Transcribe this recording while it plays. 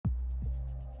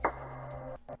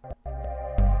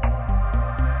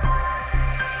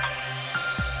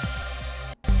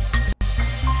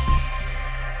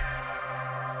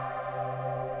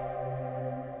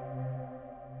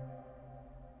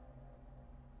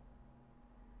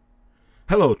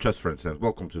Hello chess friends and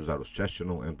welcome to Jozarov's chess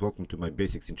channel and welcome to my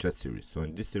Basics in Chess series. So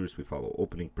in this series we follow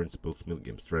opening principles, middle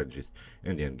game strategies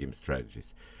and the endgame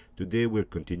strategies. Today we're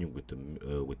continuing with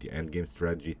the endgame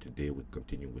strategy. Today we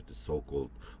continue with the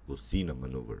so-called Lucena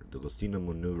maneuver. The Lucena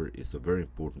maneuver is a very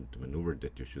important maneuver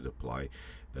that you should apply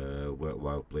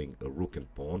while playing a rook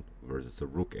and pawn versus a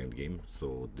rook endgame.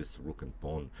 So this rook and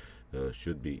pawn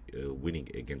should be winning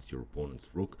against your opponent's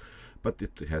rook, but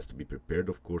it has to be prepared.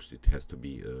 Of course, it has to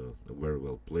be very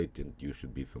well played, and you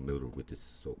should be familiar with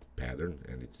this pattern,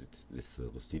 and it's this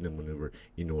Lucena maneuver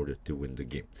in order to win the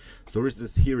game. So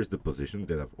here is the position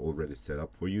that I've already set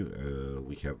up for you.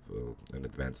 We have an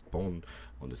advanced pawn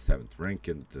on the 7th rank,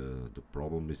 and the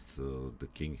problem is the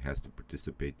king has to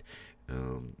participate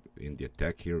in the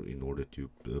attack here in order to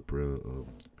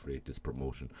create this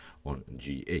promotion on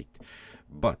g8.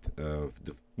 But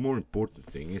the more important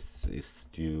thing is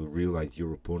to realize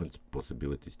your opponent's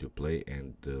possibilities to play,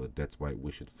 and that's why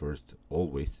we should first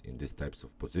always in these types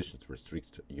of positions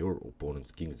restrict your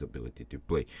opponent's king's ability to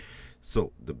play.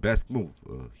 So the best move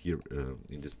here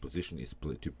in this position is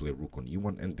to play rook on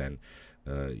e1, and then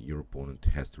your opponent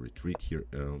has to retreat here.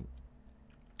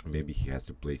 Maybe he has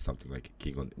to play something like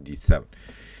king on d7,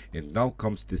 and now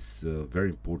comes this very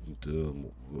important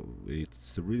move.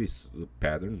 It's really a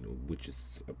pattern which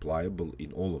is applicable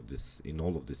in all of these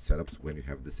setups when you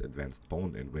have this advanced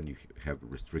pawn and when you have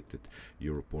restricted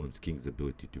your opponent's king's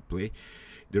ability to play.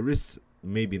 There is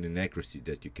maybe an inaccuracy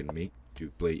that you can make to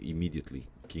play immediately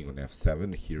king on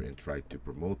f7 here and try to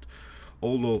promote.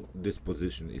 Although this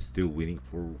position is still winning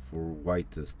for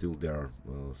white, still there are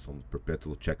some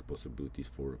perpetual check possibilities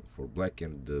for black,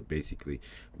 and basically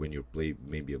when you play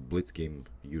maybe a blitz game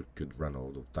you could run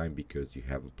out of time because you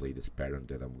haven't played this pattern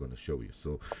that I'm going to show you.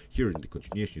 So here in the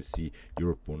continuation you see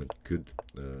your opponent could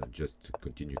just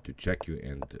continue to check you,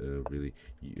 and really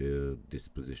this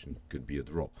position could be a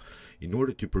draw. In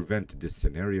order to prevent this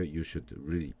scenario, you should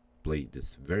really play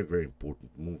this very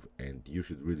important move, and you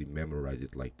should really memorize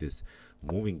it like this: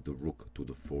 moving the rook to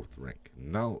the 4th rank.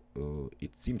 Now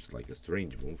it seems like a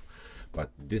strange move,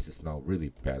 but this is now really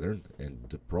pattern, and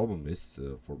the problem is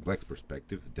for black's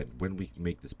perspective that when we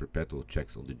make this perpetual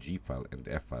checks on the g file and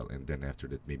f file, and then after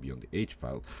that maybe on the h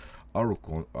file,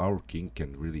 our king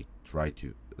can really try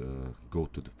to go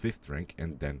to the 5th rank,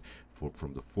 and then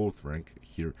from the 4th rank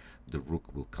here the rook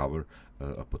will cover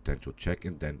a potential check,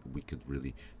 and then we could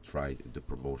really try the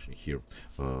promotion here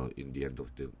in the end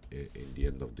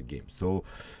of the game. So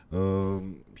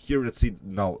here let's see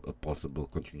now a possible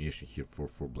continuation here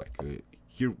for black.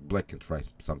 Here black can try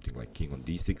something like king on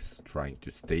d6, trying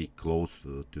to stay close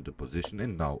to the position,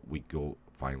 and now we go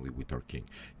finally with our king.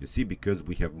 You see, because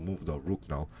we have moved our rook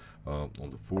now on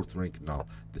the 4th rank, now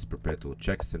this perpetual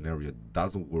check scenario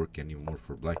doesn't work anymore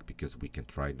for black, because we can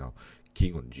try now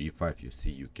king on g5. You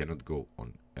see, you cannot go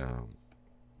on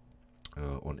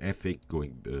f8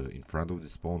 going in front of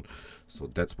this pawn. So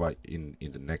that's why in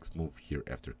the next move here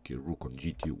after rook on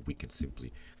g2 we can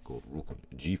simply go rook on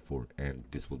g4, and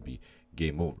this will be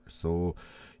game over. So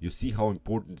you see how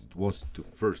important it was to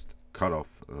first cut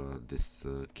off this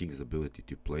king's ability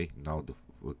to play. Now the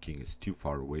king is too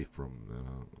far away from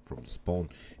this pawn,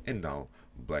 and now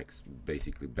black's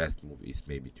basically best move is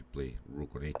maybe to play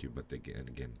rook on a2, but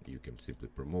again you can simply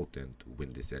promote and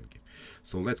win this endgame.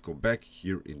 So let's go back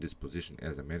here in this position,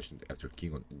 as I mentioned, after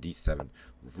king on d7,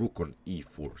 rook on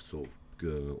e4. So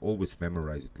always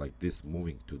memorize it like this: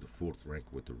 moving to the 4th rank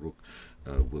with the rook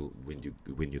will win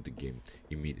you the game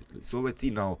immediately. So let's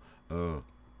see now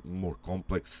more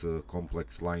complex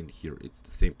line. Here it's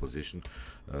the same position,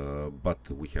 but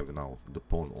we have now the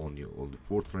pawn on the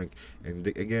 4th rank, and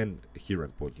again here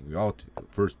I'm pointing you out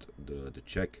first the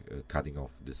check, cutting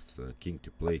off this king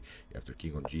to play. After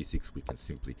king on g6 we can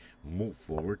simply move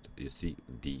forward. You see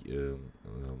the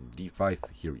d5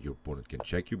 here, your opponent can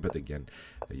check you, but again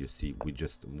you see we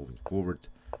just moving forward.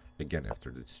 Again after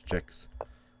this checks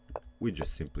we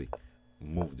just simply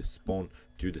move this pawn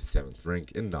to the 7th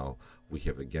rank, and now we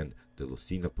have again the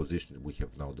Lucena position. We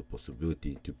have now the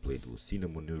possibility to play the Lucena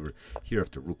maneuver. Here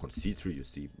after rook on c3 you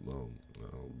see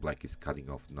black is cutting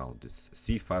off now this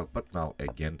c file, but now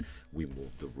again we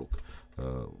move the rook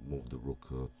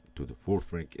to the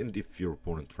 4th rank, and if your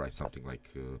opponent tries something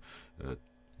like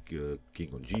king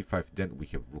on g5, then we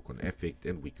have rook on f8,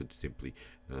 and we could simply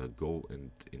go,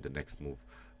 and in the next move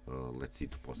let's see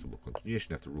the possible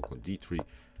continuation. After rook on d3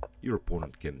 your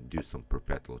opponent can do some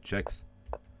perpetual checks,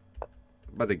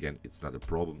 but again it's not a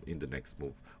problem. In the next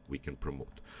move we can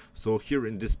promote. So here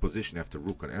in this position after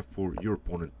rook on f4 your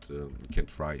opponent can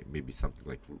try maybe something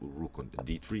like rook on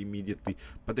d3 immediately,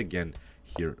 but again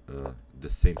here the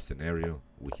same scenario.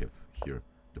 We have here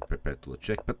the perpetual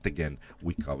check, but again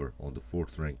we cover on the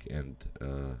 4th rank and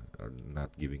are not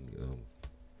giving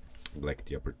black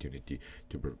the opportunity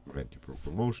to prevent you from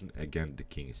promotion. Again, the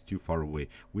king is too far away.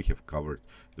 We have covered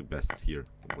the best here.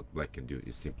 What black can do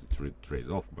is simply trade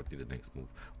it off, but in the next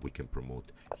move we can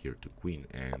promote here to queen,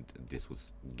 and this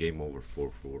was game over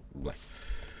for black.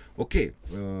 Okay,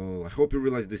 I hope you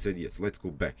realize these ideas. Let's go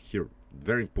back here.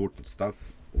 Very important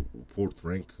stuff. 4th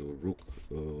rank rook,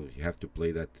 you have to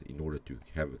play that in order to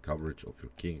have a coverage of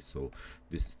your king. So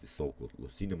this is the so-called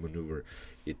Lucena maneuver.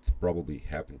 It's probably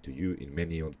happened to you in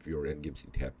many of your endgames.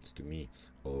 It happens to me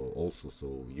also,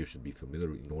 so you should be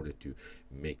familiar. In order to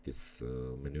make this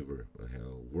maneuver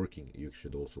working, you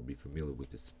should also be familiar with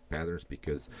these patterns,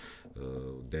 because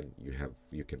then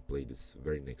you can play this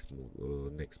very next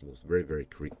moves very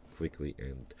quickly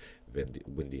and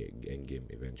win the endgame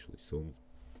eventually. So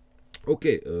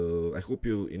okay, I hope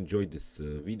you enjoyed this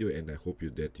video, and I hope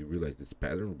that you realize this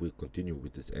pattern. We'll continue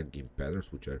with this endgame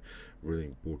patterns, which are really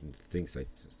important things, I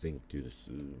think, to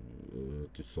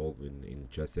solve in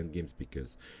chess endgames,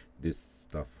 because this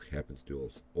stuff happens to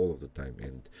us all of the time,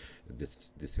 and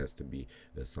this has to be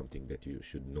something that you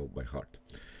should know by heart.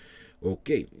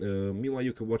 Okay, meanwhile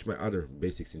you can watch my other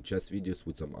basics in chess videos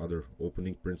with some other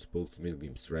opening principles, middle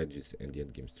game strategies and the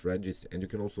end game strategies, and you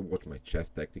can also watch my chess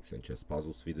tactics and chess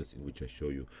puzzles videos, in which I show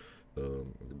you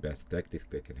the best tactics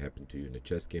that can happen to you in a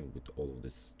chess game with all of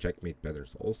this checkmate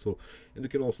patterns also. And you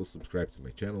can also subscribe to my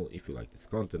channel if you like this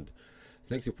content.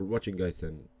 Thank you for watching, guys,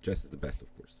 and chess is the best,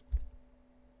 of course.